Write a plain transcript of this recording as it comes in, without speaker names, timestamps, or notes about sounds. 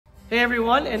Hey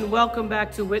everyone, and welcome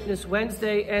back to Witness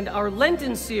Wednesday and our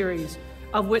Lenten series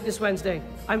of Witness Wednesday.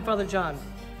 I'm Father John.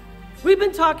 We've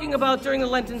been talking about during the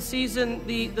Lenten season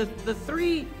the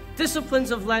three disciplines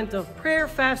of Lent of prayer,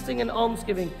 fasting, and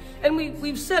almsgiving. And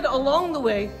we've said along the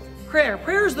way,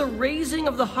 prayer is the raising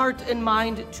of the heart and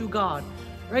mind to God,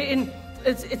 right? And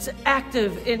it's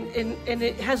active and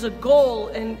it has a goal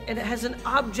and it has an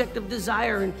object of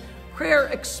desire. And prayer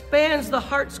expands the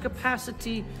heart's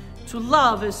capacity to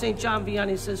love, as St. John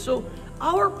Vianney says. So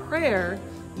our prayer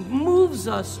moves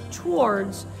us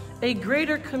towards a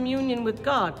greater communion with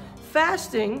God.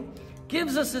 Fasting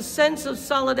gives us a sense of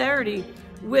solidarity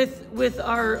with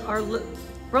our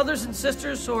brothers and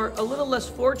sisters who are a little less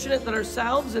fortunate than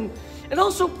ourselves. And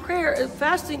also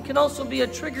fasting can also be a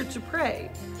trigger to pray.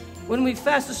 When we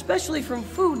fast, especially from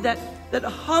food, that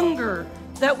hunger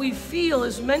that we feel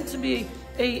is meant to be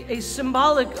a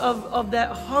symbolic of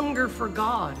that hunger for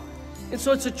God. And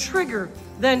so it's a trigger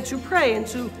then to pray and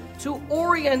to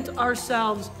orient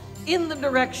ourselves in the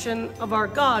direction of our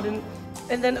God.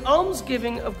 And then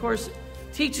almsgiving, of course,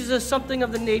 teaches us something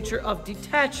of the nature of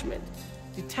detachment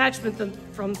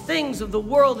from things of the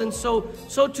world, and so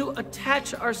to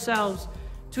attach ourselves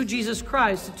to Jesus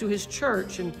Christ, to his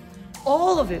church. And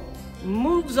all of it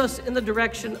moves us in the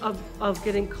direction of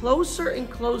getting closer and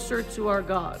closer to our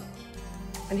God.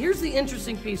 And here's the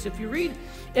interesting piece. If you read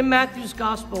in Matthew's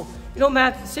gospel,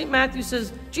 St. Matthew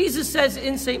says, Jesus says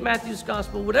in St. Matthew's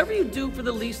gospel, whatever you do for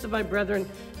the least of my brethren,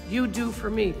 you do for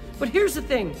me. But here's the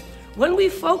thing. When we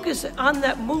focus on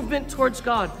that movement towards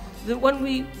God, that when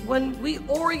we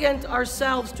orient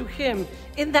ourselves to him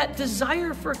in that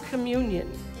desire for communion,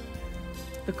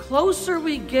 the closer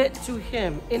we get to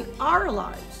him in our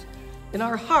lives, in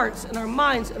our hearts, in our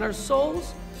minds, in our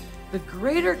souls, the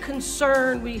greater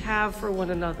concern we have for one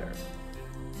another.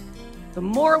 The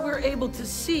more we're able to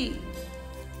see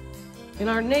in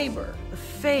our neighbor the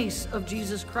face of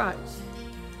Jesus Christ.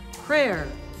 Prayer,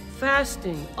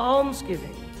 fasting,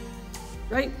 almsgiving,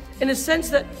 right? In a sense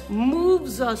that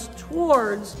moves us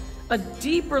towards a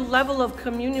deeper level of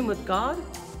communion with God,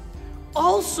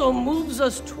 also moves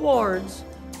us towards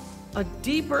a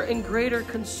deeper and greater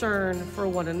concern for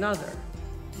one another,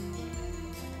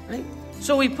 right?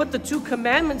 So we put the two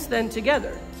commandments then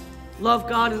together. Love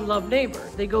God and love neighbor.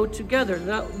 They go together.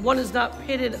 One is not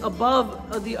pitted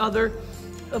above the other,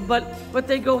 but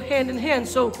they go hand in hand.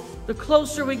 So the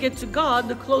closer we get to God,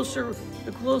 the closer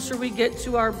we get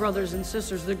to our brothers and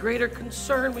sisters, the greater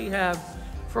concern we have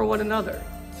for one another.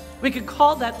 We could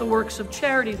call that the works of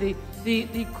charity,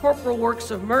 the corporal works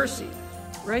of mercy,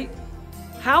 right?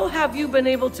 How have you been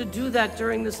able to do that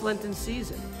during this Lenten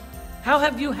season? How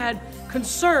have you had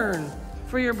concern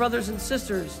for your brothers and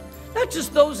sisters? Not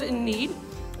just those in need,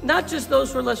 not just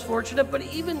those who are less fortunate, but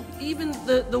even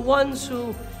the ones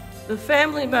the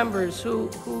family members who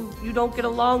you don't get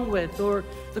along with, or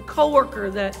the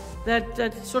coworker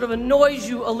that sort of annoys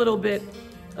you a little bit.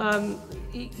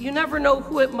 You never know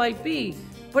who it might be,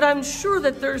 but I'm sure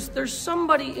that there's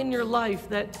somebody in your life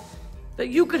that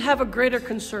you could have a greater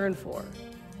concern for.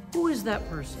 Who is that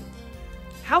person?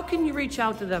 How can you reach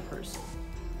out to that person?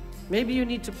 Maybe you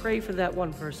need to pray for that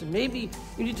one person. Maybe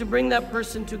you need to bring that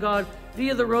person to God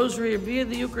via the rosary or via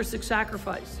the Eucharistic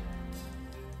sacrifice.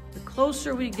 The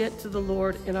closer we get to the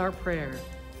Lord in our prayer,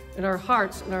 in our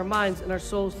hearts, in our minds, in our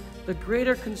souls, the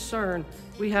greater concern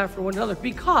we have for one another.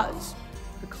 Because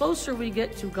the closer we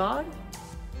get to God,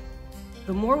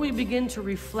 the more we begin to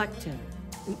reflect him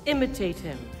and imitate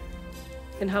him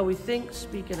in how we think,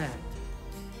 speak, and act.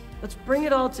 Let's bring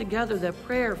it all together, that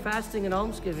prayer, fasting, and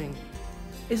almsgiving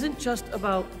isn't just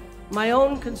about my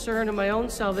own concern and my own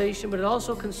salvation, but it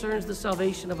also concerns the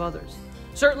salvation of others.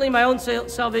 Certainly my own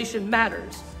salvation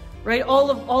matters, right? All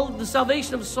of the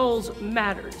salvation of souls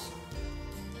matters.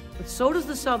 But so does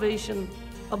the salvation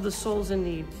of the souls in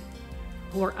need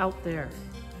who are out there,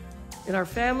 in our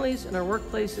families, in our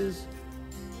workplaces,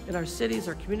 in our cities,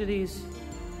 our communities,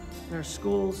 in our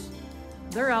schools.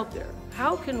 They're out there.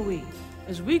 How can we,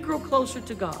 as we grow closer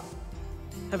to God,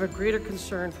 have a greater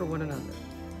concern for one another?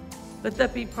 Let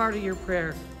that be part of your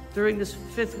prayer during this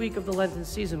 5th week of the Lenten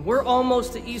season. We're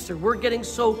almost to Easter. We're getting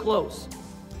so close.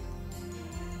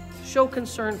 Show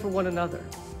concern for one another.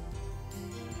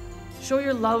 Show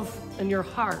your love and your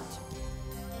heart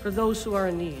for those who are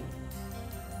in need.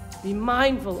 Be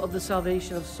mindful of the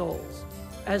salvation of souls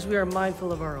as we are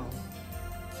mindful of our own.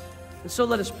 And so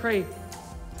let us pray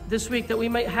this week that we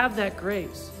might have that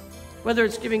grace. Whether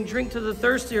it's giving drink to the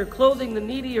thirsty or clothing the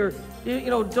needy or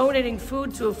donating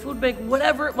food to a food bank,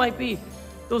 whatever it might be,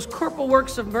 those corporal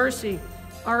works of mercy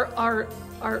are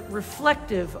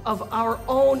reflective of our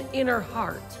own inner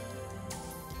heart,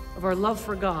 of our love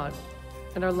for God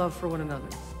and our love for one another.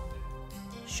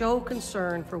 Show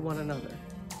concern for one another.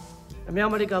 And may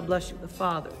Almighty God bless you, the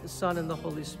Father, the Son, and the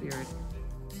Holy Spirit.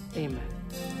 Amen.